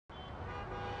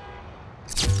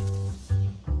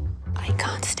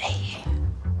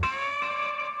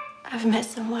I've met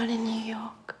someone in New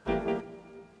York.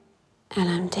 And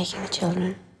I'm taking the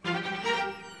children.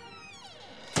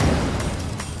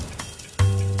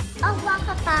 Au revoir,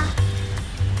 Papa.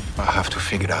 I have to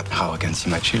figure out how I can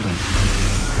see my children.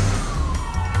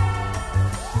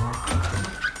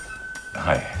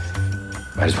 Hi.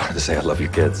 I just wanted to say I love your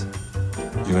kids.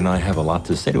 You and I have a lot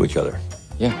to say to each other.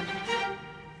 Yeah.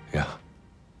 Yeah.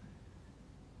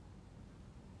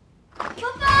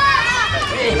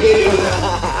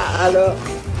 Alors?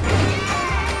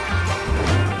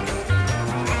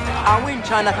 Are we in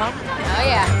Chinatown? Oh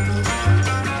yeah.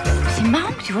 C'est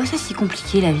marrant que tu vois ça si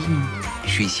compliqué la vie.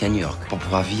 Je suis ici à New York pour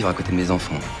pouvoir vivre à côté de mes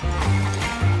enfants.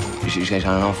 J'ai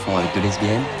un enfant avec 2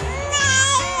 lesbiennes.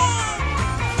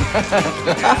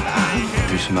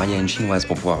 Je suis marié à une chinoise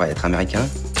pour pouvoir être américain.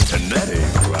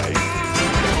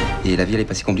 Et la vie, elle est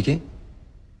pas si compliquée?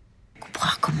 On pourra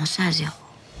recommencer à zéro.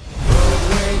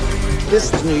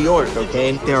 This is New York,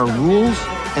 okay? There are rules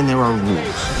and there are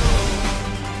rules.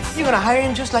 You're gonna hire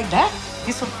him just like that?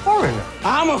 He's a foreigner.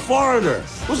 I'm a foreigner.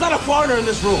 Who's not a foreigner in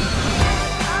this room?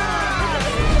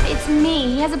 It's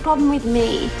me. He has a problem with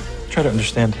me. Try to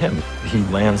understand him. He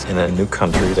lands in a new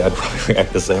country, Dad probably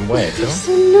react the same way. You're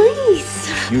so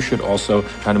nice. You should also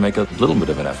try to make a little bit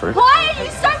of an effort. Why are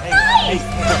you so nice?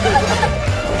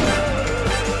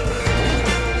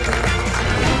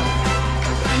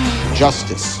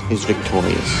 Justice is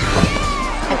victorious.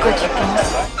 À quoi tu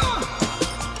penses?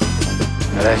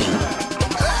 À la vie.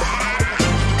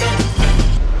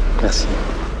 Merci.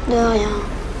 De rien.